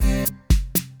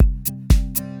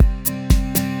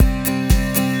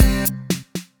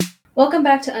Welcome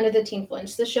back to Under the Teen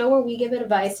Flinch, the show where we give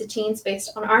advice to teens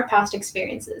based on our past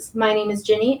experiences. My name is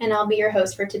Ginny, and I'll be your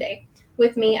host for today.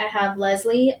 With me, I have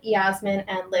Leslie, Yasmin,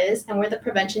 and Liz, and we're the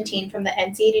prevention team from the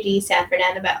NCADD San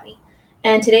Fernando Valley.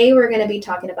 And today we're going to be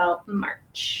talking about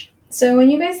March. So, when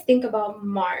you guys think about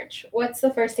March, what's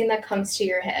the first thing that comes to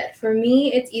your head? For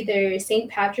me, it's either St.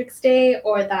 Patrick's Day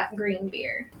or that green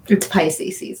beer. It's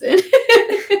Pisces season.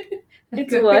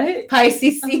 It's what?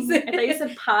 Pisces season. I thought you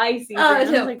said pie season. Oh, I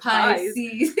was no, like,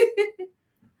 Pisces.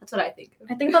 That's what I think of.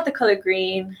 I think about the color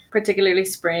green, particularly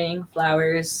spring,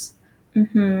 flowers,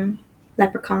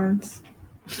 Leprechauns.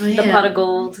 Oh, the pot of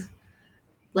gold.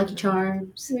 Lucky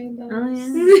Charms. Rainbows. Oh,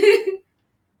 yeah.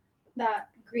 That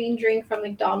green drink from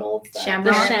McDonald's. that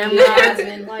Shamrock. The Shamrock.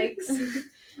 Yasmin likes.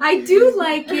 I do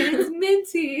like it. It's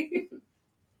minty.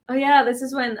 Oh, yeah. This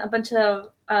is when a bunch of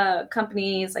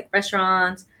companies, like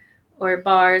restaurants or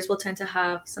bars, will tend to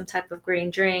have some type of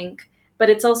green drink. But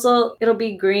it'll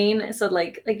be green. So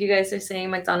like you guys are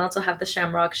saying, McDonald's will have the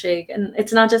Shamrock Shake. And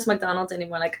it's not just McDonald's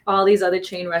anymore. Like all these other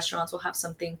chain restaurants will have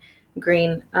something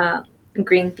green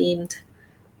themed.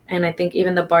 And I think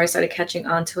even the bars started catching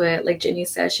on to it. Like Ginny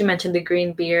said, she mentioned the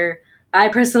green beer. I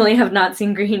personally have not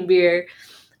seen green beer.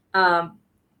 But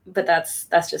that's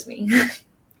just me.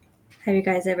 Have you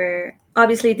guys ever,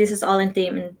 obviously this is all in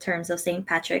theme in terms of St.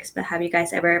 Patrick's, but have you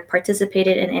guys ever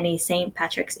participated in any St.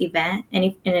 Patrick's event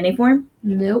in any form?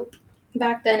 Nope.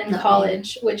 Back then in Not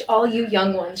college, which all you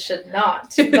young ones should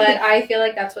not. But I feel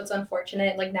like that's what's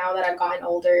unfortunate. Like now that I've gotten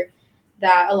older,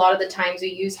 that a lot of the times we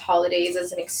use holidays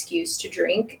as an excuse to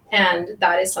drink. And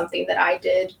that is something that I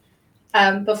did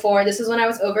before. This is when I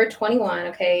was over 21.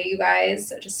 Okay, you guys,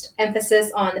 so just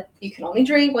emphasis on you can only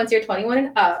drink once you're 21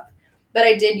 and up. But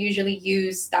I did usually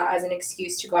use that as an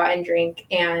excuse to go out and drink.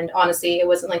 And honestly, it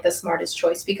wasn't like the smartest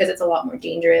choice because it's a lot more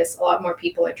dangerous. A lot more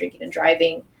people are drinking and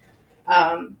driving.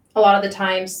 A lot of the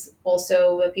times,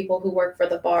 also, the people who work for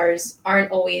the bars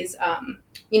aren't always,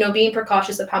 being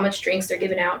precautious of how much drinks they're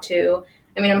giving out to.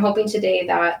 I mean, I'm hoping today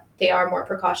that they are more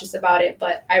precautious about it.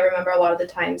 But I remember a lot of the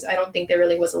times, I don't think there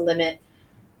really was a limit.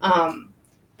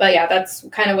 But yeah, that's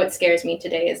kind of what scares me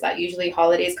today is that usually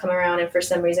holidays come around and for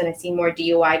some reason I see more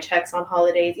DUI checks on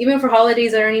holidays, even for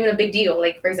holidays that aren't even a big deal.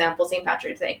 Like, for example, St.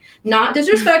 Patrick's Day. Not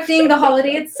disrespecting the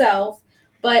holiday itself,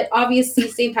 but obviously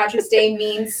St. Patrick's Day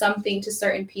means something to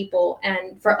certain people.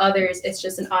 And for others, it's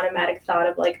just an automatic thought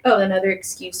of like, oh, another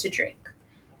excuse to drink.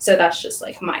 So that's just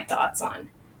like my thoughts on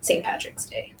St. Patrick's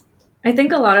Day. I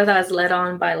think a lot of that is led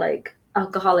on by like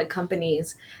alcoholic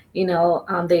companies. They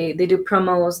do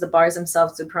promos. The bars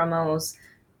themselves do promos.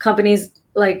 Companies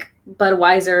like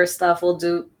Budweiser stuff will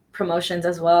do promotions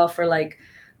as well for like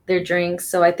their drinks.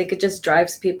 So I think it just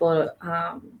drives people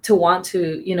to want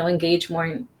to engage more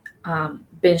in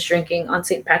binge drinking on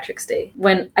St. Patrick's Day,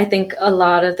 when I think a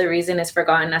lot of the reason is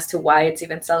forgotten as to why it's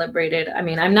even celebrated. I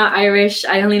mean, I'm not Irish.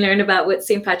 I only learned about what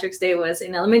St. Patrick's Day was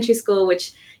in elementary school,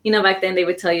 which back then they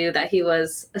would tell you that he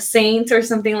was a saint or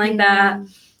something like that.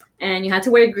 And you had to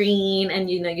wear green, and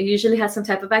you usually had some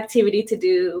type of activity to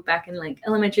do back in like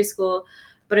elementary school.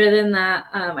 But other than that,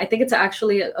 I think it's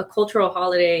actually a cultural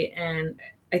holiday, and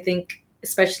I think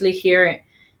especially here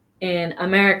in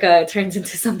America, it turns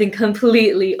into something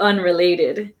completely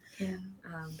unrelated. Yeah.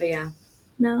 But yeah.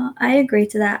 No, I agree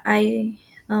to that. I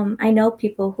know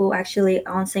people who actually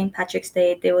on St. Patrick's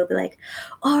Day they will be like,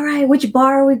 "All right, which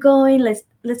bar are we going?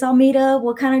 Let's all meet up.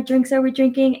 What kind of drinks are we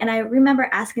drinking?" And I remember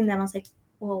asking them, I was like,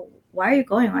 well, why are you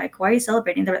going? Like, why are you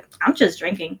celebrating? They're like, I'm just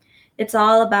drinking. It's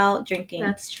all about drinking.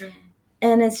 That's true.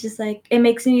 And it's just like, it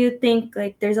makes you think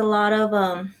like there's a lot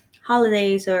of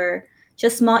holidays or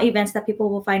just small events that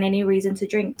people will find any reason to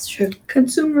drink. It's true.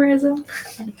 Consumerism.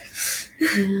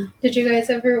 Yeah. Did you guys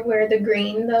ever wear the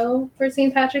green though for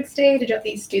St. Patrick's Day? Did you at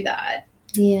least do that?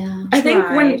 Yeah. I think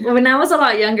when I was a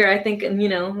lot younger, I think, when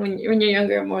you're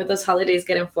younger, more of those holidays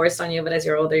get enforced on you. But as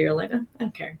you're older, you're like, I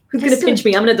don't care. Who's going to pinch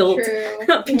me? I'm an adult.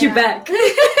 I'll pinch you back.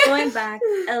 Going back,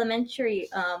 elementary,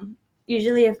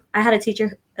 usually if I had a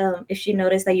teacher, if she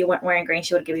noticed that you weren't wearing green,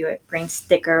 she would give you a green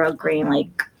sticker or green,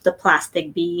 like the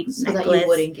plastic bead so necklace. that you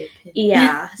wouldn't get pinched.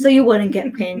 Yeah, so you wouldn't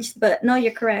get pinched. But no,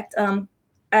 you're correct.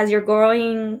 As you're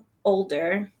growing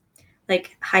older,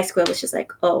 like high school, it's just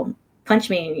like, oh,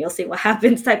 punch me and you'll see what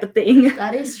happens type of thing.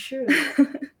 That is true.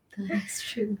 That's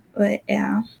true. But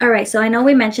yeah. All right. So I know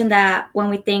we mentioned that when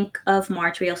we think of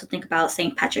March, we also think about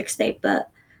St. Patrick's Day. But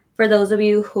for those of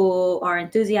you who are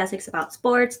enthusiastic about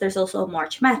sports, there's also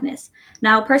March Madness.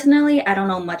 Now, personally, I don't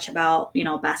know much about,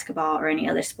 basketball or any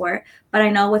other sport, but I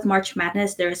know with March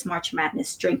Madness, there's March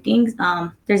Madness drinking.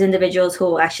 There's individuals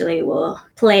who actually will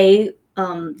play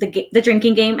the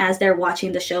drinking game as they're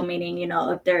watching the show. Meaning,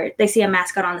 if they see a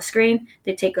mascot on the screen,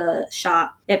 they take a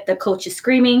shot. If the coach is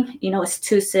screaming, it's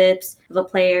 2 sips. If a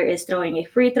player is throwing a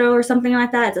free throw or something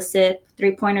like that, it's a sip.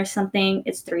 3-pointer something,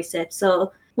 it's 3 sips.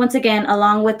 So once again,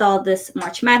 along with all this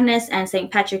March Madness and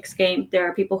St. Patrick's game, there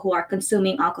are people who are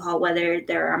consuming alcohol, whether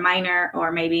they're a minor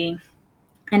or maybe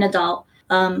an adult.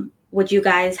 Would you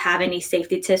guys have any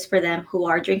safety tips for them who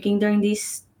are drinking during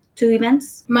these 2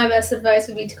 events? My best advice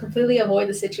would be to completely avoid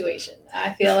the situation.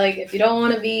 I feel like if you don't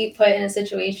want to be put in a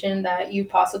situation that you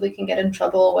possibly can get in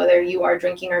trouble, whether you are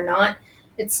drinking or not,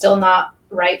 it's still not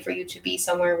right for you to be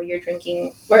somewhere where you're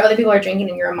drinking, where other people are drinking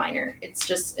and you're a minor.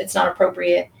 It's not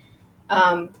appropriate.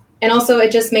 And also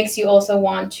it just makes you also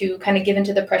want to kind of give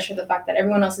into the pressure of the fact that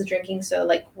everyone else is drinking. So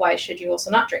like, why should you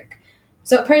also not drink?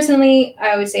 So personally,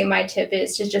 I would say my tip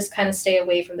is to just kind of stay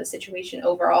away from the situation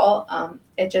overall.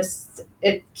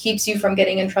 It keeps you from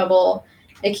getting in trouble.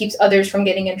 It keeps others from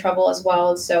getting in trouble as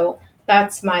well. So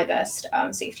that's my best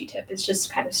safety tip. It's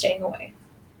just kind of staying away.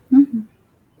 Mm-hmm.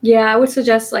 Yeah, I would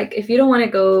suggest, like, if you don't want to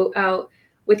go out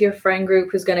with your friend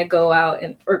group who's going to go out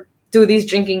or do these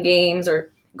drinking games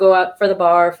or go out for the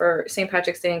bar for St.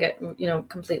 Patrick's Day and get,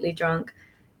 completely drunk,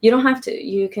 you don't have to.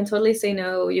 You can totally say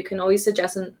no. You can always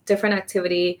suggest a different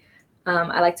activity.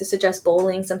 I like to suggest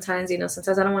bowling sometimes.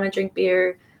 Sometimes I don't want to drink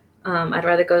beer. I'd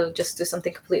rather go just do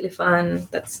something completely fun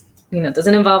that's,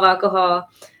 doesn't involve alcohol.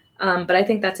 But I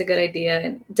think that's a good idea,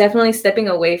 and definitely stepping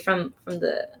away from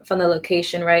the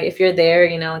location, right? If you're there,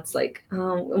 it's like,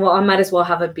 well, I might as well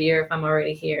have a beer if I'm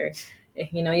already here.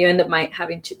 You end up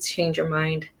having to change your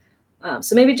mind.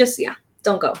 So maybe just,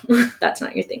 don't go. That's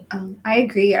not your thing. I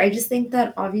agree. I just think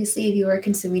that obviously if you are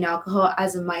consuming alcohol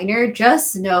as a minor,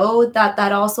 just know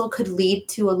that also could lead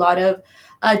to a lot of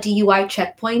DUI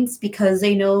checkpoints, because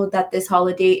they know that this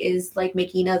holiday is like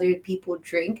making other people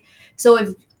drink. So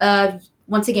if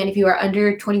once again, if you are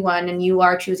under 21 and you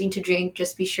are choosing to drink,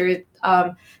 just be sure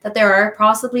that there are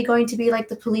possibly going to be like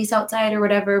the police outside or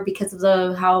whatever, because of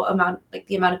the amount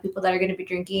of people that are going to be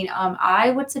drinking.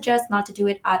 I would suggest not to do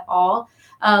it at all.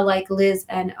 Like Liz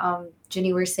and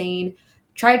Jenny were saying,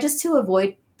 try just to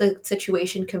avoid the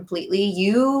situation completely.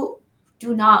 You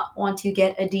do not want to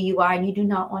get a DUI, and you do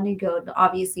not want to go to,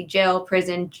 obviously, jail,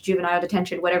 prison, juvenile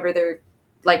detention, whatever the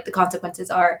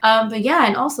consequences are. But yeah,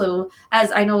 and also,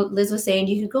 as I know Liz was saying,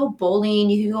 you could go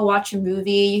bowling, you could go watch a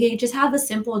movie, you could just have a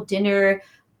simple dinner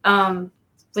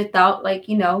without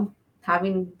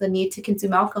having the need to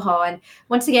consume alcohol. And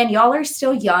once again, y'all are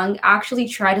still young. Actually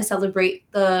try to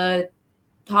celebrate the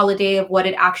holiday of what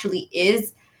it actually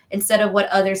is, instead of what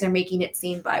others are making it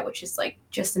seem by, which is like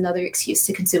just another excuse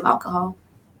to consume alcohol.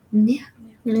 Yeah.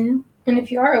 And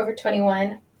if you are over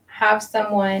 21, have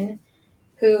someone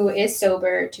who is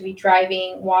sober to be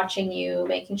driving, watching you,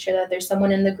 making sure that there's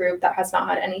someone in the group that has not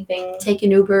had anything. Take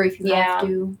an Uber if you have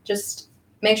to. Just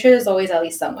make sure there's always at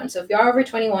least someone. So if you are over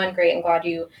 21, great. I'm glad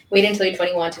you wait until you're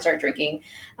 21 to start drinking.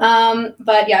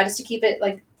 But yeah, just to keep it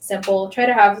like simple, try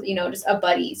to have, just a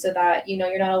buddy so that,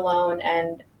 you're not alone,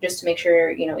 and just to make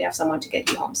sure, you have someone to get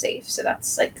you home safe. So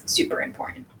that's like super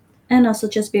important. And also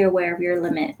just be aware of your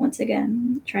limit. Once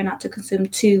again, try not to consume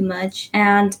too much.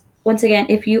 And once again,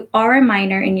 if you are a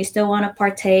minor and you still want to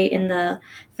partake in the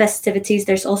festivities,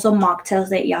 there's also mocktails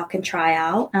that y'all can try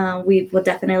out. We will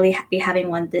definitely be having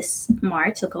one this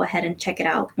March, so go ahead and check it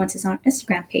out once it's on our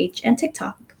Instagram page and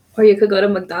TikTok. Or you could go to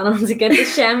McDonald's and get the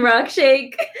Shamrock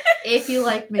Shake. If you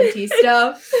like minty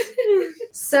stuff.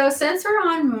 So since we're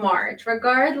on March,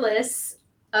 regardless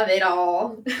of it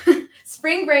all,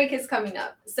 spring break is coming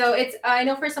up. So I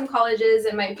know for some colleges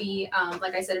it might be,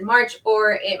 like I said, in March,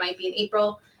 or it might be in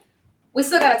April. We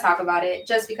still got to talk about it,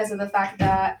 just because of the fact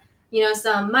that,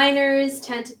 some minors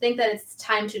tend to think that it's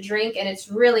time to drink, and it's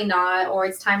really not, or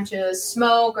it's time to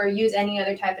smoke or use any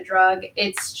other type of drug.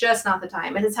 It's just not the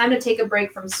time. It's time to take a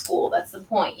break from school. That's the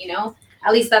point,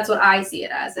 At least that's what I see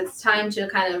it as. It's time to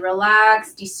kind of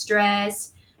relax,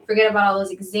 de-stress, forget about all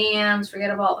those exams, forget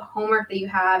about all the homework that you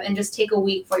have, and just take a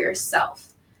week for yourself.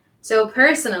 So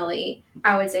personally,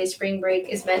 I would say spring break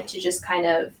is meant to just kind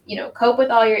of, cope with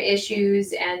all your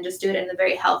issues and just do it in a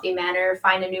very healthy manner.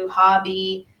 Find a new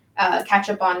hobby, catch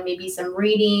up on maybe some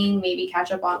reading, maybe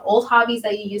catch up on old hobbies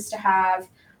that you used to have.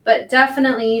 But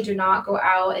definitely do not go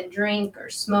out and drink or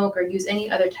smoke or use any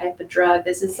other type of drug.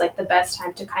 This is like the best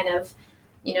time to kind of,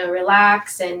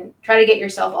 relax and try to get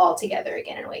yourself all together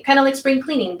again in a way. Kind of like spring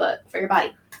cleaning, but for your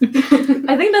body.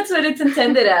 I think that's what it's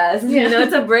intended as. Yeah.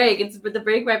 It's a break. It's the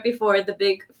break right before the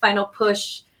big final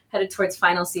push headed towards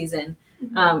final season.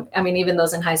 Even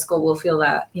those in high school will feel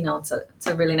that, it's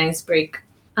a really nice break.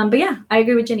 But yeah, I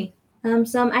agree with Jenny.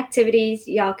 Some activities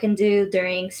y'all can do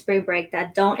during spring break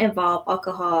that don't involve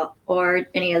alcohol or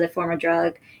any other form of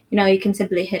drug. You can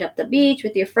simply hit up the beach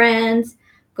with your friends,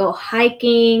 go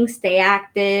hiking, stay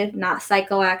active, not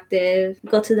psychoactive,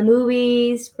 go to the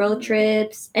movies, road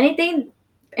trips, anything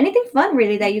fun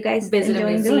really that you guys Visit a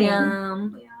enjoy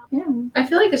museum. doing. I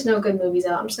feel like there's no good movies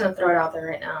out. I'm just gonna throw it out there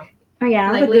right now. Oh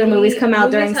yeah, Like the good movies lately, come out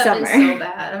during movies have summer. been so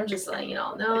bad. I'm just letting you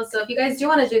all know. So if you guys do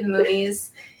want to do the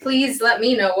movies, please let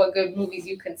me know what good movies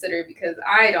you consider because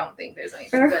I don't think there's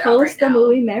anything Or good out host right a now.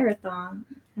 movie marathon.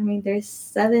 I mean, there's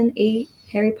 7, 8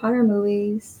 Harry Potter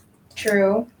movies.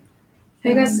 True.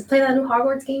 Have you guys played that new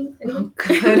Hogwarts game? Anyone?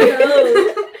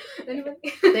 Oh, Anybody?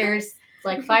 There's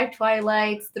like 5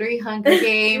 Twilights, 3 Hunger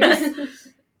Games.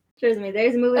 Trust me,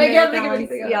 there's movie I can't think of marathons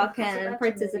anything y'all else. can That's a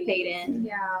participate movie. in.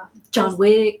 Yeah. John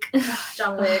Wick.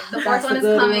 John Wick. The That's fourth one a is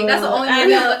good coming. That's the one. only I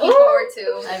movie I'm know. looking Ooh. forward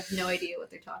to. I have no idea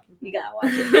what they're talking You about. gotta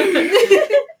watch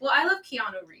it. Well, I love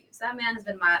Keanu Reeves. That man has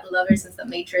been my lover since The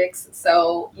Matrix.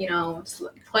 So, just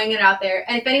putting it out there.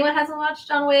 And if anyone hasn't watched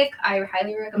John Wick, I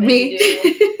highly recommend you do.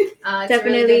 It's a really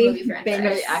Definitely good movie been franchise.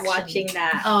 Very action. watching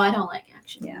that. Oh, I don't like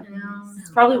action. Yeah. That's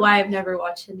probably why I've never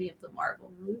watched any of the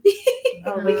Marvel movies.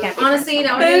 Oh, we can't be Honestly, friends.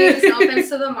 nowadays, no offense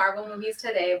to the Marvel movies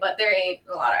today, but there ain't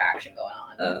a lot of action going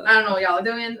on. Oh. I don't know what y'all are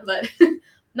doing, but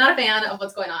not a fan of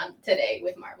what's going on today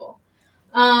with Marvel.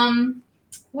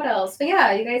 What else? But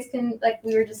yeah, you guys can, like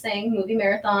we were just saying, movie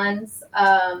marathons.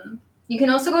 You can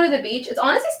also go to the beach. It's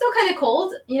honestly still kind of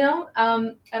cold, I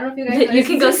don't know if you guys You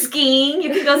can go skiing. You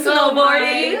can go Oh my,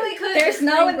 snowboarding. you really could. There's It's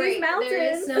snow spring in these break.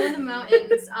 There is mountains. snow in the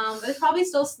mountains. There's probably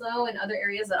still snow in other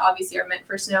areas that obviously are meant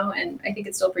for snow, and I think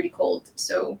it's still pretty cold.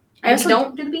 So I also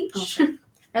don't do the beach. Okay.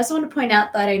 I also want to point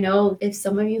out that I know if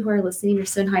some of you who are listening are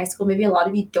still in high school, maybe a lot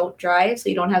of you don't drive, so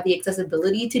you don't have the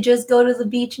accessibility to just go to the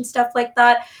beach and stuff like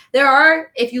that. There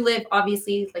are, if you live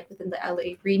obviously like within the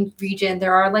LA region,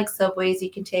 there are like subways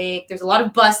you can take. There's a lot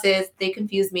of buses. They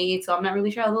confuse me, so I'm not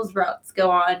really sure how those routes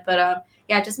go on. But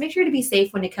yeah, just make sure to be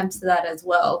safe when it comes to that as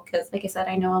well. Because like I said,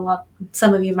 I know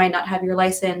some of you might not have your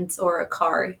license or a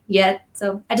car yet.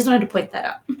 So I just wanted to point that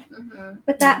out. Mhm.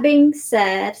 With that being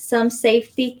said, some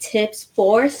safety tips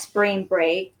for spring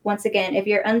break. Once again, if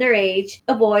you're underage,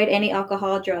 avoid any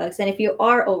alcohol, drugs, and if you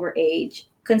are overage,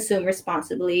 consume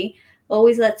responsibly.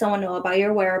 Always let someone know about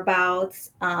your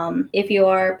whereabouts. If you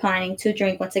are planning to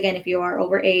drink, once again, if you are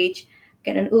overage,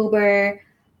 get an Uber.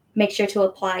 Make sure to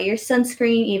apply your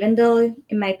sunscreen, even though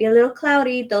it might be a little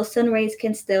cloudy. Those sun rays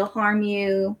can still harm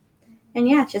you. And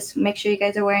yeah, just make sure you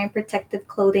guys are wearing protective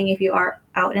clothing if you are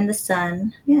out in the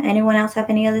sun. Yeah, anyone else have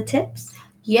any other tips?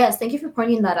 Yes, thank you for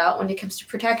pointing that out when it comes to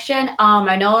protection.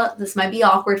 I know this might be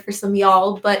awkward for some of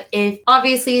y'all, but if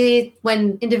obviously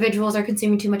when individuals are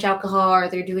consuming too much alcohol or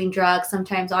they're doing drugs,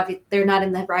 sometimes obviously they're not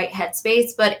in the right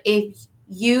headspace. But if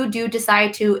you do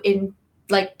decide to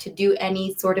do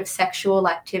any sort of sexual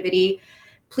activity,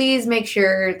 please make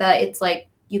sure that it's like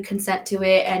you consent to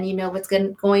it and you know what's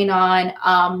going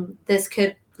on. This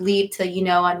could lead to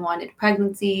unwanted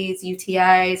pregnancies,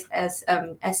 UTIs,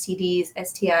 STDs,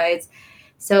 STIs.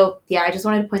 So yeah, I just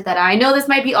wanted to point that out. I know this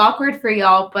might be awkward for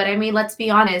y'all, but I mean, let's be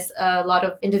honest. A lot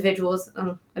of individuals,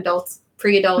 adults,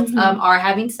 pre-adults, are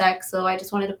having sex. So I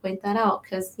just wanted to point that out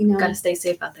because Gotta stay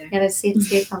safe out there. gotta stay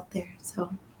safe out there.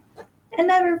 So And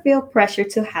never feel pressure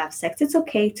to have sex. It's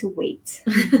okay to wait.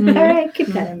 Mhm. All right, keep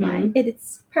that in Mhm. mind. It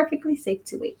is perfectly safe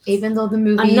to wait. even though the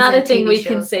movies Another and thing TV we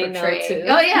can shows say no portray- to.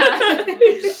 Oh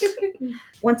yeah.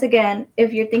 Once again,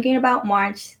 if you're thinking about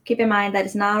March, keep in mind that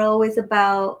it's not always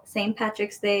about St.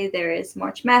 Patrick's Day. There is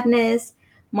March Madness.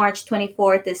 March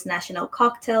 24th is National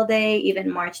Cocktail Day.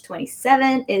 Even March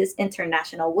 27th is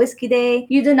International Whiskey Day.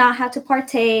 You do not have to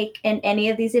partake in any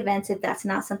of these events if that's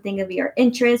not something of your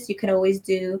interest. You can always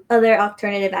do other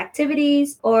alternative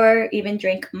activities or even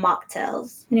drink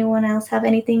mocktails. Anyone else have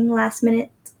anything last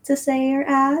minute to say or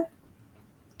add?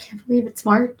 Can't believe it's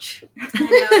March.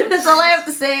 know. That's all I have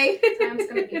to say. Time's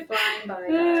gonna be flying by,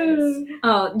 guys.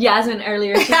 Oh, Yasmin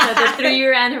earlier, she said the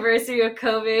 3-year anniversary of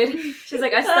COVID. She's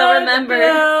like, I still remember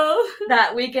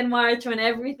that week in March when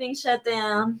everything shut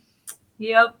down.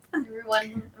 Yep.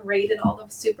 Everyone raided all the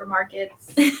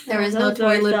supermarkets. There was no Those were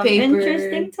toilet some paper.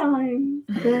 Interesting times.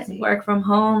 But Work from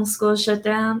home, school shut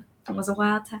down. It was a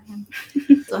wild time.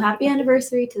 So happy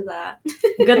anniversary to that.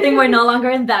 Good thing we're no longer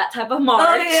in that type of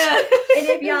March. And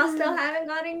if y'all still haven't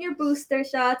gotten your booster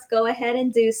shots, go ahead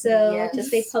and do so. Yes.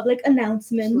 Just a public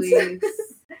announcement. Please.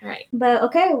 Right. But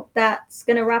okay, that's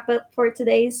going to wrap up for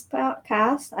today's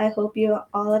podcast. I hope you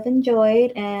all have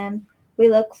enjoyed, and we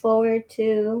look forward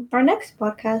to our next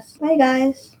podcast. Bye,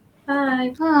 guys.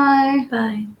 Bye. Bye.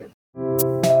 Bye.